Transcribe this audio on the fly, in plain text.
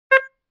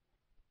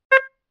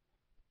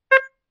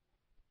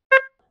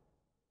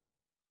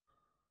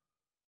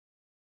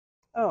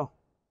Oh,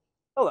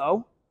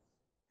 hello.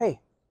 Hey,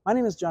 my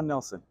name is John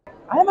Nelson.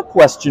 I have a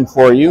question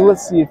for you.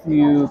 Let's see if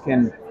you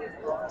can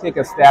take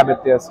a stab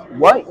at this.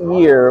 What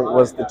year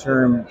was the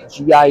term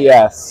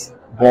GIS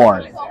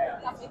born?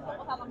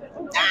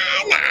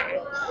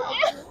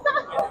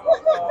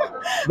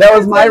 That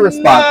was my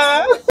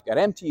response. We've got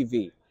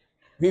MTV.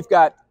 We've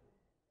got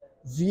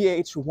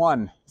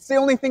VH1. It's the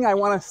only thing I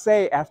want to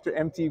say after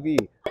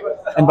MTV.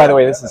 And by the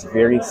way, this is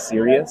very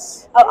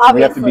serious. Oh,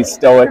 we have to be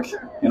stoic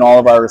in all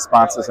of our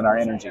responses and our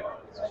energy.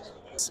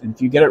 And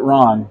if you get it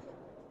wrong,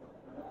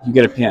 you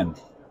get a pin.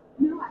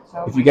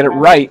 If you get it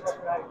right,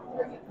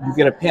 you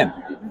get a pin.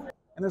 And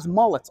there's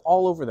mullets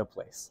all over the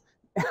place.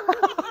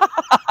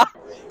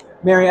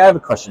 Mary, I have a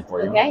question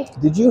for you. Okay.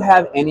 Did you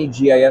have any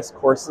GIS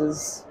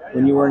courses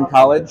when you were in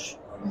college?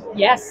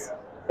 Yes.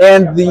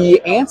 And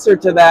the answer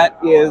to that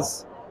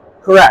is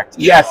correct.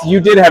 Yes, you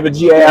did have a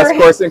GIS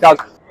course in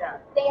college.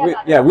 We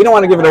don't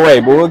want to give it away,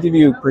 but we'll give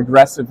you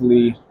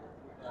progressively,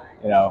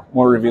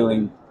 more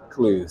revealing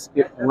clues.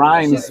 It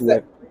rhymes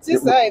with... She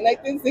said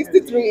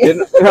 1963.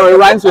 It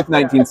rhymes with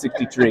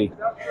 1963.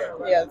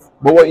 Yes.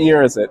 But what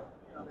year is it?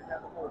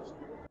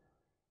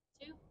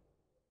 2,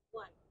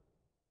 1.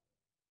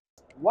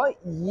 What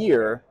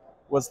year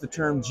was the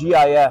term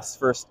GIS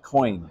first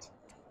coined?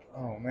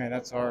 Oh man,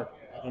 that's hard.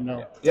 I don't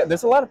know. Yeah,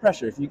 there's a lot of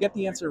pressure. If you get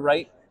the answer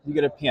right, you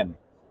get a pin.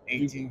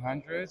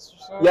 1800s or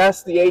so?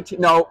 Yes,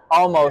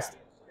 almost.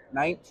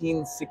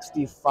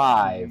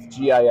 1965,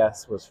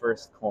 GIS was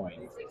first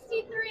coined.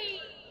 63.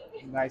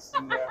 Nice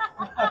in there.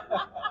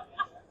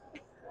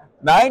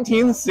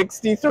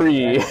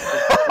 1963.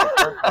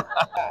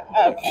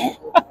 Okay.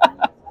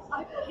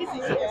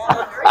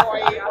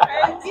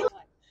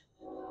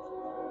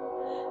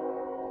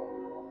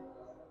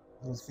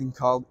 Little thing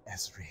called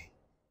Esri.